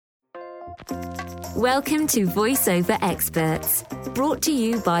Welcome to VoiceOver Experts, brought to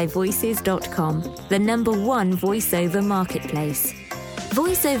you by Voices.com, the #1 voiceover marketplace.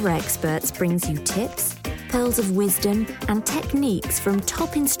 VoiceOver Experts brings you tips, pearls of wisdom, and techniques from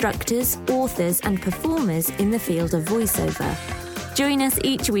top instructors, authors, and performers in the field of voiceover. Join us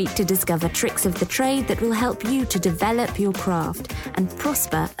each week to discover tricks of the trade that will help you to develop your craft and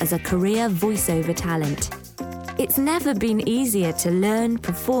prosper as a career voiceover talent. It's never been easier to learn,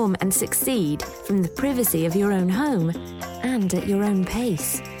 perform, and succeed from the privacy of your own home and at your own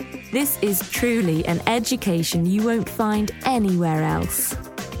pace. This is truly an education you won't find anywhere else.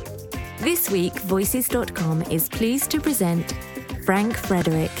 This week, Voices.com is pleased to present Frank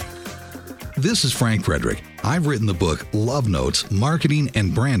Frederick. This is Frank Frederick. I've written the book Love Notes, Marketing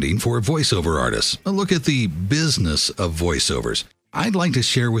and Branding for Voiceover Artists. A look at the business of voiceovers. I'd like to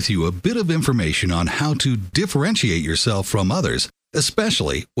share with you a bit of information on how to differentiate yourself from others,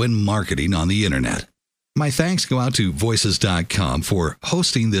 especially when marketing on the internet. My thanks go out to Voices.com for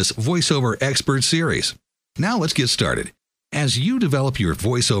hosting this voiceover expert series. Now let's get started. As you develop your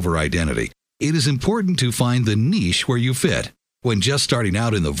voiceover identity, it is important to find the niche where you fit. When just starting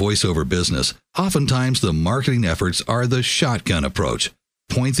out in the voiceover business, oftentimes the marketing efforts are the shotgun approach.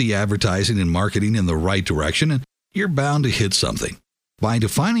 Point the advertising and marketing in the right direction and you're bound to hit something. By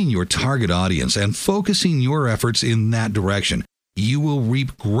defining your target audience and focusing your efforts in that direction, you will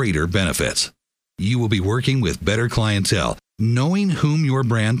reap greater benefits. You will be working with better clientele. Knowing whom your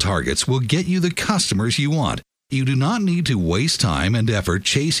brand targets will get you the customers you want. You do not need to waste time and effort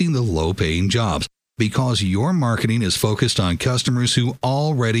chasing the low-paying jobs because your marketing is focused on customers who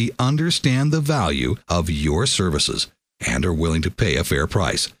already understand the value of your services and are willing to pay a fair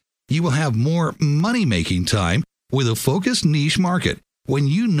price. You will have more money-making time with a focused niche market. When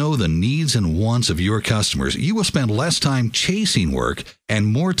you know the needs and wants of your customers, you will spend less time chasing work and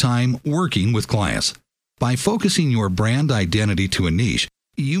more time working with clients. By focusing your brand identity to a niche,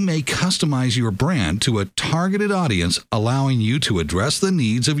 you may customize your brand to a targeted audience, allowing you to address the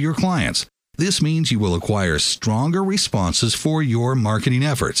needs of your clients. This means you will acquire stronger responses for your marketing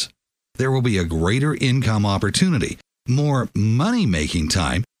efforts. There will be a greater income opportunity. More money-making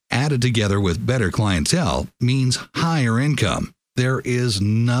time added together with better clientele means higher income. There is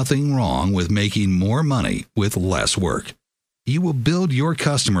nothing wrong with making more money with less work. You will build your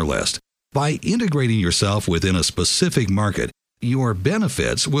customer list. By integrating yourself within a specific market, your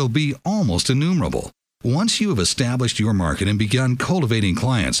benefits will be almost innumerable. Once you have established your market and begun cultivating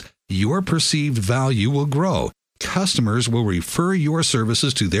clients, your perceived value will grow. Customers will refer your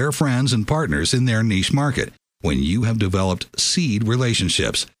services to their friends and partners in their niche market. When you have developed seed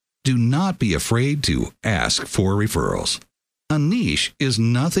relationships, do not be afraid to ask for referrals. A niche is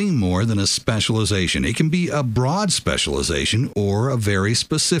nothing more than a specialization. It can be a broad specialization or a very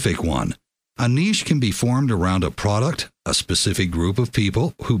specific one. A niche can be formed around a product, a specific group of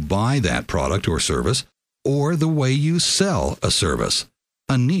people who buy that product or service, or the way you sell a service.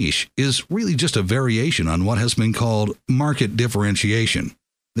 A niche is really just a variation on what has been called market differentiation.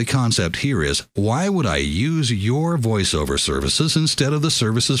 The concept here is, why would I use your voiceover services instead of the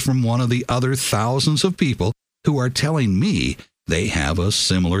services from one of the other thousands of people who are telling me they have a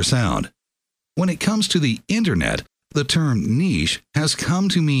similar sound? When it comes to the internet, the term niche has come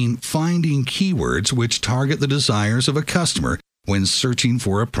to mean finding keywords which target the desires of a customer when searching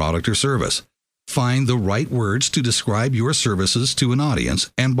for a product or service. Find the right words to describe your services to an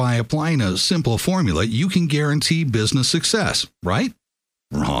audience, and by applying a simple formula, you can guarantee business success, right?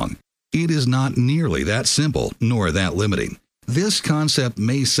 Wrong. It is not nearly that simple, nor that limiting. This concept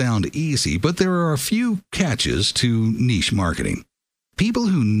may sound easy, but there are a few catches to niche marketing. People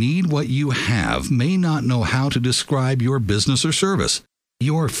who need what you have may not know how to describe your business or service.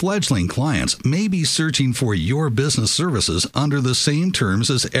 Your fledgling clients may be searching for your business services under the same terms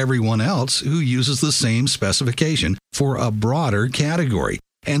as everyone else who uses the same specification for a broader category,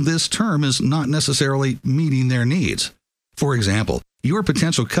 and this term is not necessarily meeting their needs. For example, your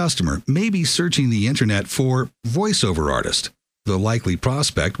potential customer may be searching the internet for voiceover artist. The likely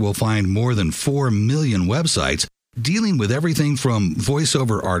prospect will find more than 4 million websites dealing with everything from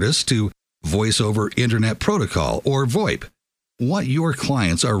voiceover artists to voiceover internet protocol or VoIP. What your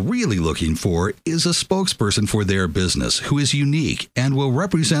clients are really looking for is a spokesperson for their business who is unique and will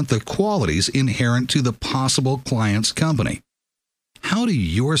represent the qualities inherent to the possible client's company. How do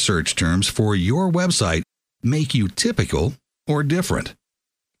your search terms for your website make you typical or different?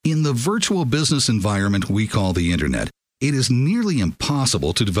 In the virtual business environment we call the internet, it is nearly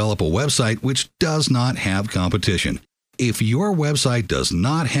impossible to develop a website which does not have competition. If your website does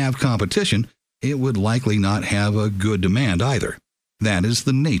not have competition, it would likely not have a good demand either. That is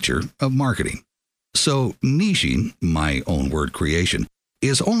the nature of marketing. So niching, my own word creation,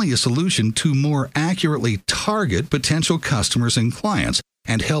 is only a solution to more accurately target potential customers and clients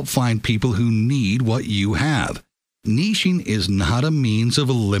and help find people who need what you have. Niching is not a means of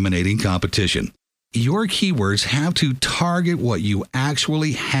eliminating competition. Your keywords have to target what you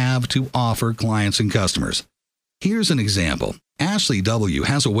actually have to offer clients and customers. Here's an example. Ashley W.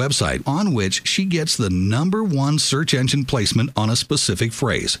 has a website on which she gets the #1 search engine placement on a specific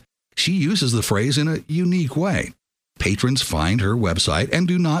phrase. She uses the phrase in a unique way. Patrons find her website and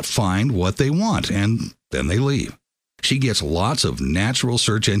do not find what they want, and then they leave. She gets lots of natural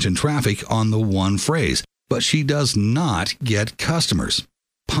search engine traffic on the one phrase, but she does not get customers.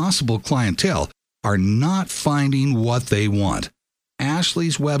 Possible clientele are not finding what they want.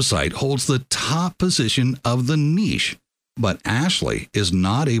 Ashley's website holds the top position of the niche, but Ashley is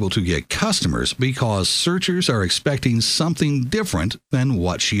not able to get customers because searchers are expecting something different than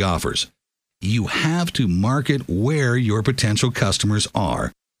what she offers. You have to market where your potential customers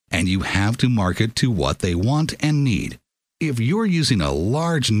are, and you have to market to what they want and need. If you're using a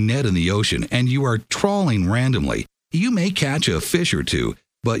large net in the ocean and you are trawling randomly, you may catch a fish or two,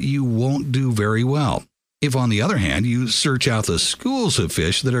 but you won't do very well. If, on the other hand, you search out the schools of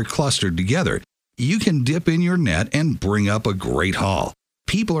fish that are clustered together, you can dip in your net and bring up a great haul.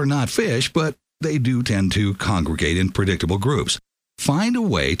 People are not fish, but they do tend to congregate in predictable groups. Find a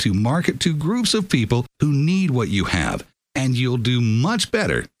way to market to groups of people who need what you have, and you'll do much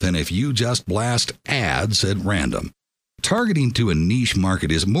better than if you just blast ads at random. Targeting to a niche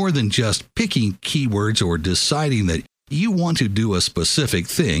market is more than just picking keywords or deciding that you want to do a specific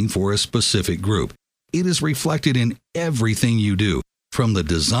thing for a specific group. It is reflected in everything you do, from the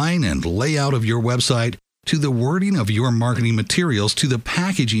design and layout of your website, to the wording of your marketing materials, to the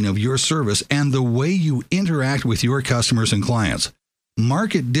packaging of your service, and the way you interact with your customers and clients.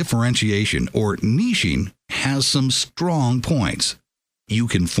 Market differentiation, or niching, has some strong points. You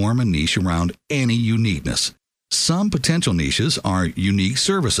can form a niche around any uniqueness. Some potential niches are unique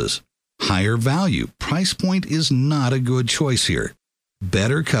services. Higher value price point is not a good choice here.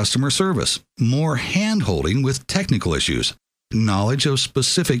 Better customer service, more hand-holding with technical issues, knowledge of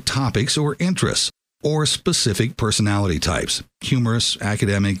specific topics or interests, or specific personality types, humorous,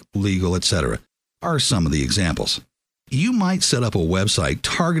 academic, legal, etc., are some of the examples. You might set up a website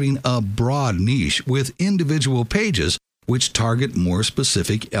targeting a broad niche with individual pages which target more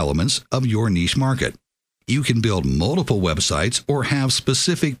specific elements of your niche market. You can build multiple websites or have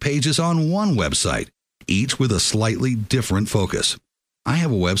specific pages on one website, each with a slightly different focus. I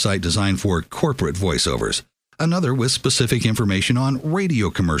have a website designed for corporate voiceovers, another with specific information on radio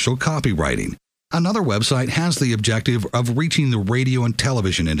commercial copywriting. Another website has the objective of reaching the radio and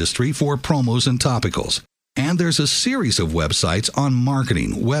television industry for promos and topicals. And there's a series of websites on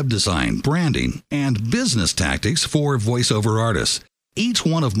marketing, web design, branding, and business tactics for voiceover artists. Each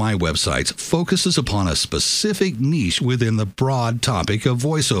one of my websites focuses upon a specific niche within the broad topic of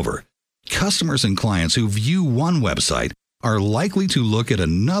voiceover. Customers and clients who view one website are likely to look at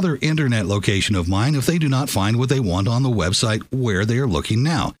another internet location of mine if they do not find what they want on the website where they are looking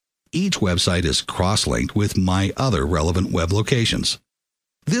now. Each website is cross-linked with my other relevant web locations.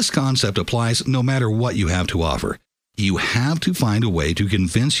 This concept applies no matter what you have to offer. You have to find a way to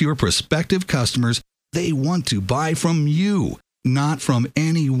convince your prospective customers they want to buy from you, not from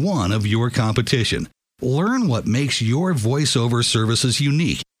any one of your competition. Learn what makes your voiceover services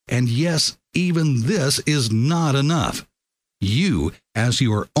unique. And yes, even this is not enough. You, as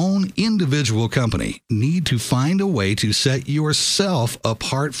your own individual company, need to find a way to set yourself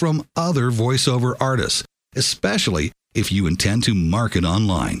apart from other voiceover artists, especially if you intend to market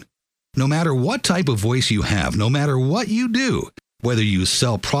online. No matter what type of voice you have, no matter what you do, whether you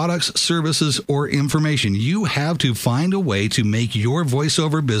sell products, services, or information, you have to find a way to make your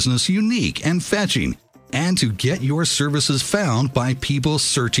voiceover business unique and fetching, and to get your services found by people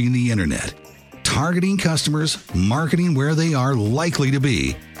searching the internet. Targeting customers, marketing where they are likely to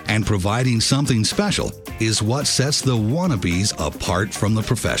be, and providing something special is what sets the wannabes apart from the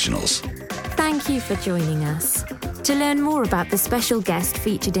professionals. Thank you for joining us. To learn more about the special guest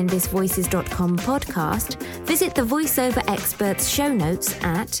featured in this Voices.com podcast, visit the VoiceOver Experts show notes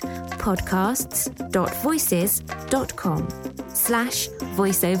at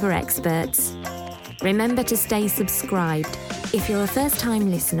podcasts.voices.com/voiceoverexperts. Remember to stay subscribed. If you're a first-time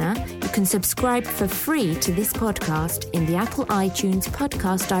listener, you can subscribe for free to this podcast in the Apple iTunes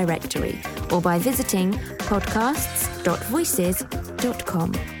podcast directory or by visiting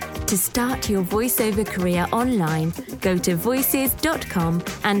podcasts.voices.com. To start your voiceover career online, go to voices.com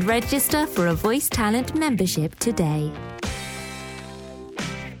and register for a Voice Talent membership today.